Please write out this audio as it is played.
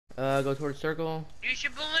Go towards circle. Use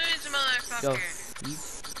your balloons, motherfucker.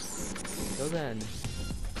 Go then.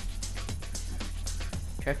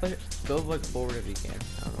 Try to go like forward if you can.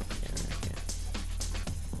 I don't know if you can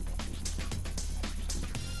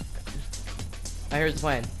or not. Here's the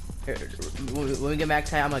plan. Here, when we get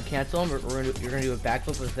max height, I'm gonna cancel them. You're gonna do a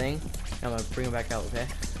backflip with a thing. And I'm gonna bring them back out, okay?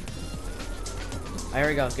 Here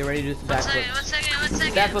we go. Get ready to do some backflips. One second.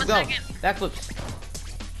 Backflip, go. Backflips.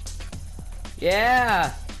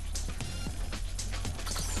 Yeah.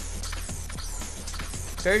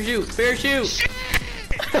 Parachute.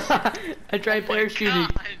 I tried parachuting.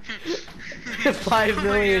 5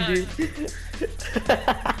 million, dude.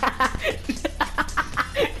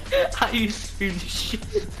 How you scream shit?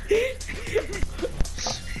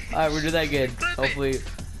 Alright, we're gonna do that again. Hopefully,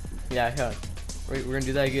 yeah. We're gonna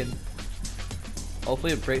do that again.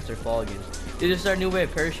 Hopefully it breaks or fall again. Dude, this is our new way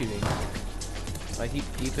of parachuting. If I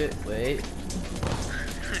keep it, wait.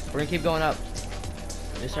 We're gonna keep going up.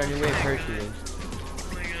 This is our new way of parachuting.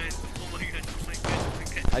 Oh my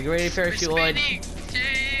god. I get ready to parachute, Lloyd.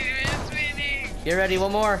 Get ready,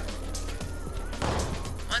 one more. 1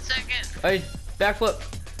 second. Alright, backflip.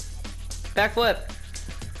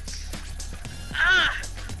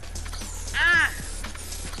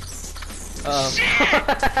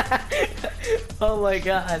 Oh my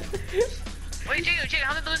god. Wait, Jacob,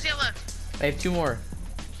 how many balloons do you have left? I have 2 more.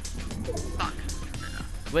 Fuck.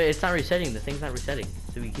 Wait, it's not resetting. The thing's not resetting.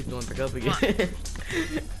 So we keep going back up again.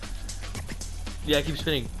 Yeah, keep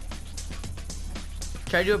spinning.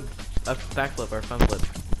 Try to do a backflip or a front flip.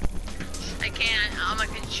 I can't. My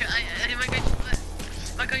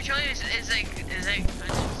controller is like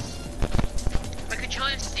my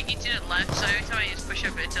controller is sticking to the left, so every time I just push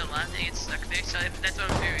up it to the left, it gets stuck there. So that's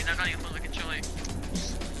what I'm doing. I'm not even holding the controller.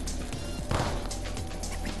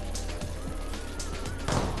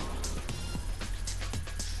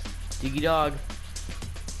 Diggy dog.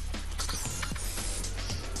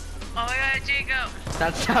 Oh my god, Jacob! It's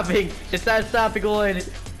not stopping. It's not stopping, Lloyd.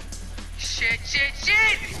 Shit!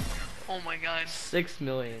 Oh my god. 6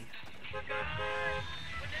 million.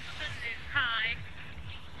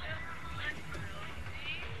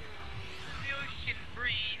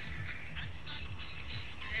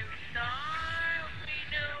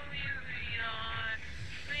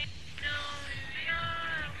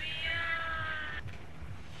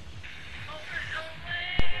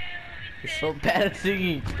 You're so bad at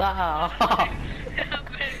singing. Stop.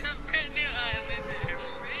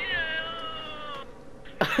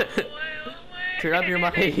 Turn up your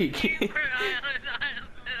mic.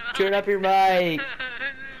 Turn up your mic.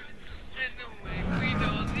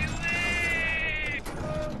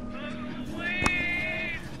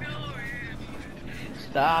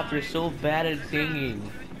 Stop, you're so bad at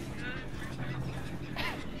singing.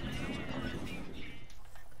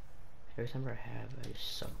 Every time I have, I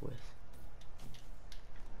just suck with.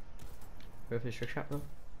 Ready for this trick shot, bro?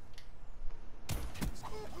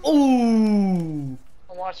 Ooh!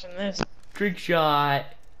 I'm watching this. Trick shot.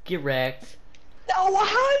 Get wrecked. No,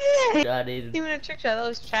 how did Shot in. even a trick shot? That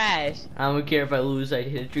was trash. I don't care if I lose, I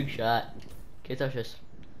hit a trick shot. Can't touch this.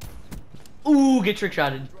 Ooh, get trick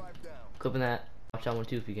shotted. Clipping that. Watch that one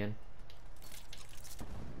too if you can.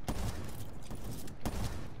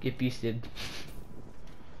 Get beasted.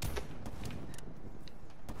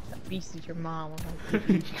 That beast is your mom.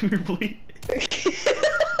 Come here, please.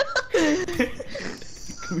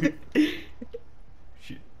 Come here.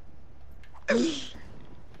 Shit.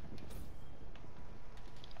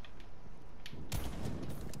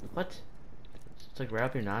 What? It's like right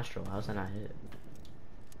up your nostril. How's that not hit?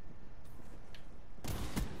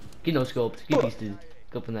 Get no scoped. Get beasted.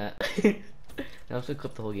 Clipping that. Now I'm just gonna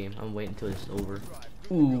clip the whole game. I'm waiting until it's over.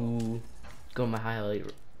 Ooh. Go on my highlight.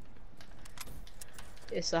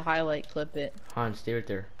 It's a highlight. Clip it. Han, stay right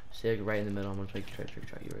there. Stay like right in the middle. I'm gonna try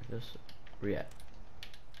you right this. React.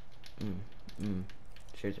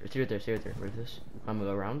 Stay right there. Right this. I'm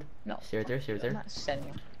gonna go around. No. Stay right there. I'm not sending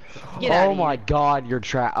him. Get out Oh of my here. god, you're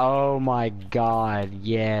oh my god,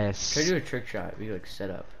 yes. Try to do a trick shot. We like set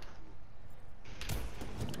up.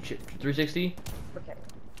 360. Okay.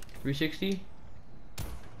 360.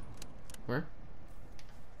 Where?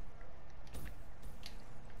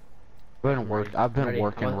 I've been Ready?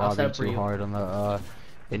 working I'll set Robbie up for too you. hard on the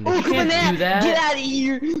in Oh, the come on, can't do that. Get out of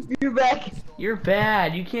here. You're back. You're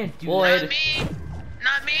bad. You can't do Not that. me!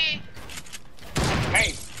 Not me!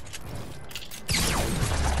 Hey!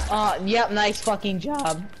 Yep, nice fucking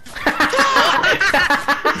job. Oh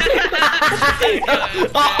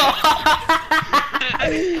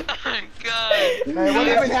my god! Hey, what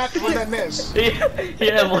even happened with that miss?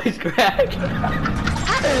 Yeah, voice crack.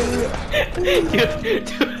 Dude,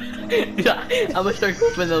 Yeah, I'm gonna start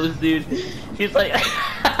clipping those, dude. He's like,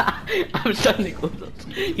 I'm starting to clip those.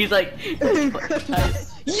 He's like, Yo,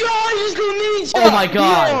 I just go ninja! oh my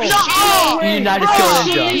god. Yo, You did not just kill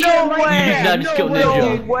Ninja. No You did not just kill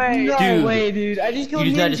Ninja. No Dude. way, dude. I just killed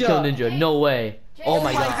You Ninja. did not just kill Ninja. No way. Oh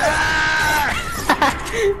my god.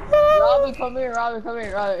 Robin, come here, Robin, come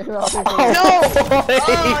here, Robin, come here. No!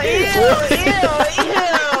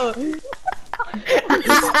 Ew.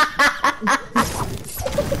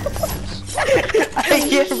 I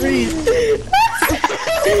can't breathe.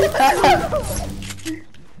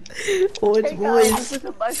 Oh, it's boys.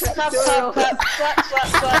 Clap, clap, clap, clap, clap,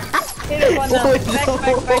 clap. Hit him on the back.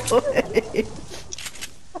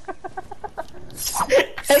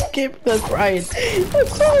 I can't believe Brian. I'm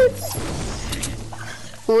sorry.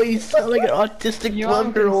 Boy, you sound like an autistic Your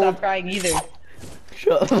mom couldn't 12-year-old. stop crying either.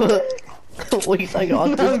 Shut up. Boy, you sound like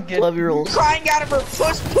an autistic 12-year-old. Crying out of her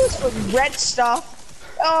puss with red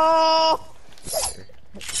stuff. Oh.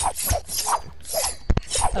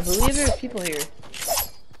 I believe there's people here.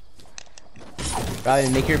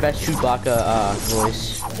 Brian, make your best Chewbacca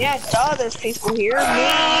voice. Yeah, duh, there's people here. Me,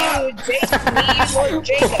 Lord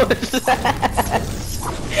Jacob.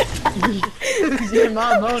 Your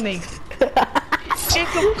mom moaning.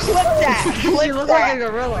 Jacob, clip that. She Clip looks like a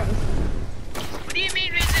that. gorilla. What do you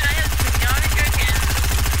mean, Vincent? I have a pinata dragon.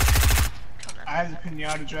 I have the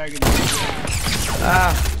pinata dragon.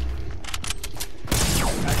 Ah.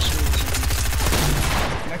 Actually,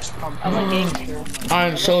 next pump. I'm a gangster.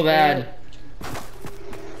 I'm so bad.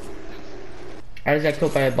 I just got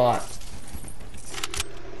killed by a bot.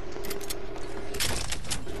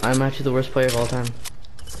 I'm actually the worst player of all time.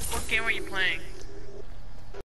 What game are you playing?